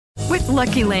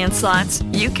Lucky Land Slots,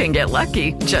 you can get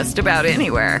lucky just about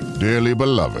anywhere. Dearly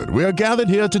beloved, we are gathered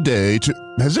here today to...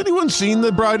 Has anyone seen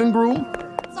the bride and groom?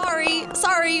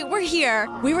 Sorry, we're here.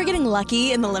 We were getting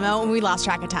lucky in the limo and we lost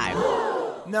track of time.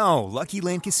 No, Lucky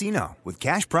Land Casino, with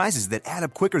cash prizes that add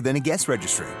up quicker than a guest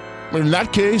registry. In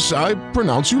that case, I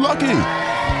pronounce you lucky.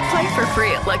 Play for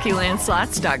free at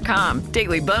LuckyLandSlots.com.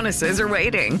 Daily bonuses are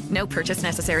waiting. No purchase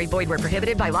necessary. Void where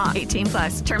prohibited by law.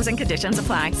 18+. Terms and conditions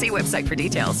apply. See website for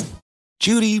details.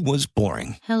 Judy was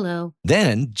boring. Hello.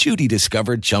 Then Judy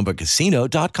discovered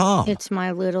ChumbaCasino.com. It's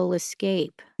my little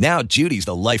escape. Now Judy's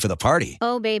the life of the party.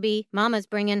 Oh, baby, mama's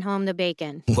bringing home the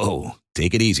bacon. Whoa,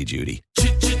 take it easy, Judy.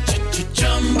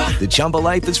 The Chumba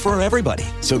life is for everybody.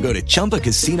 So go to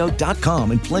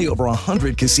ChumbaCasino.com and play over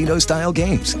 100 casino-style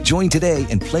games. Join today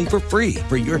and play for free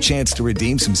for your chance to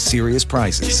redeem some serious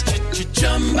prizes.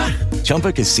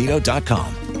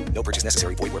 ChumbaCasino.com. No purchase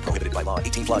necessary. Void where prohibited by law.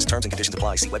 18+. Terms and conditions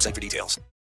apply. See website for details.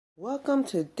 Welcome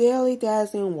to Daily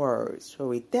Dazzling Words, where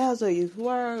we dazzle you with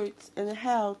words and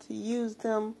how to use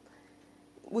them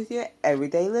with your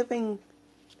everyday living.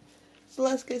 So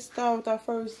let's get started with our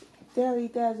first Daily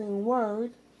Dazzling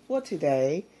word for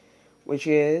today, which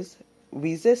is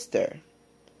resistor.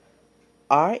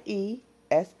 R-E-S-I-S-T-E-R.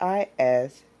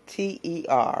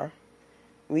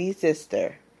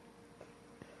 Resistor.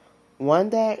 One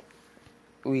that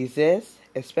resists,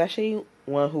 especially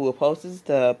one who opposes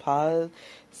the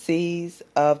policies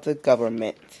of the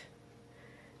government.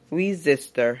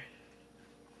 Resistor.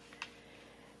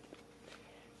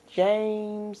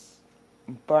 James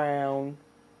Brown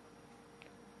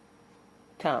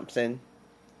Thompson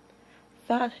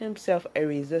thought himself a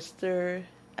resistor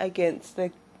against the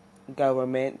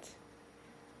government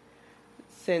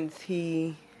since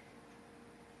he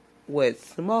would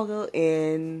smuggle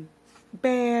in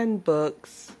banned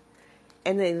books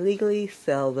and illegally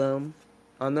sell them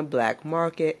on the black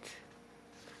market.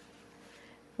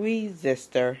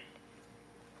 Resistor.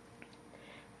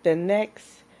 The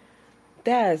next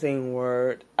dazzling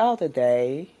word of the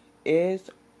day is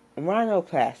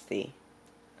rhinoplasty.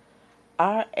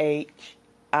 R-H-I-N-O-P-L-A-S-T-Y.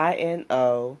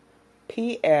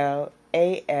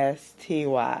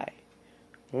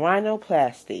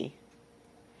 Rhinoplasty.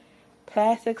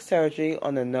 Plastic surgery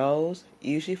on the nose,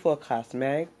 usually for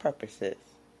cosmetic purposes.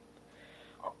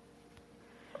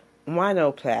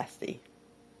 Rhinoplasty.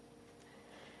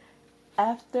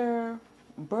 After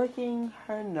breaking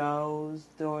her nose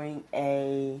during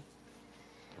a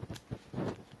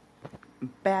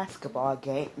basketball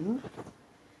game,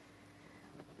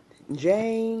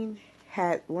 Jane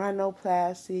had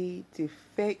rhinoplasty to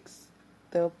fix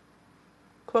the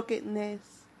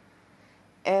crookedness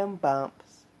and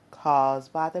bumps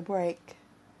caused by the break,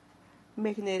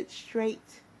 making it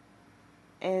straight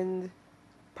and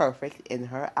perfect in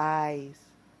her eyes.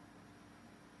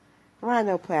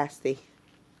 Rhinoplasty.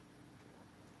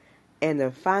 And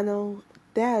the final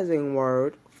dazzling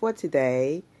word for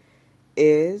today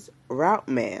is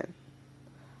routeman.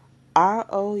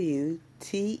 R-O-U-T-E-M-A-N.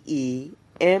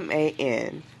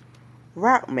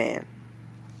 Routeman.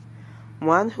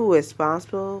 One who is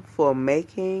responsible for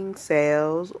making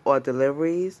sales or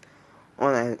deliveries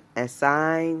on an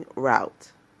assigned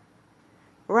route.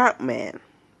 Routeman.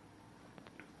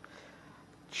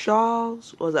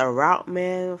 Charles was a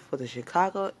routeman for the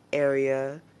Chicago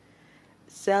area,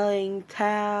 selling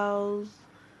towels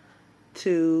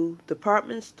to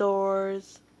department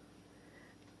stores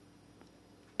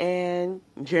and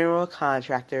general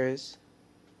contractors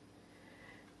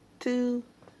to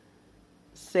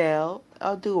sell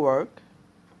or do work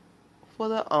for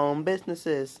their own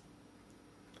businesses.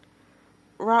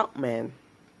 Routeman.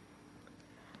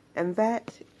 And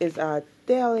that is our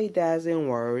daily dazzling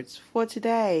words for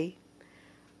today.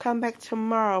 Come back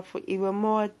tomorrow for even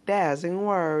more dazzling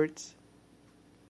words.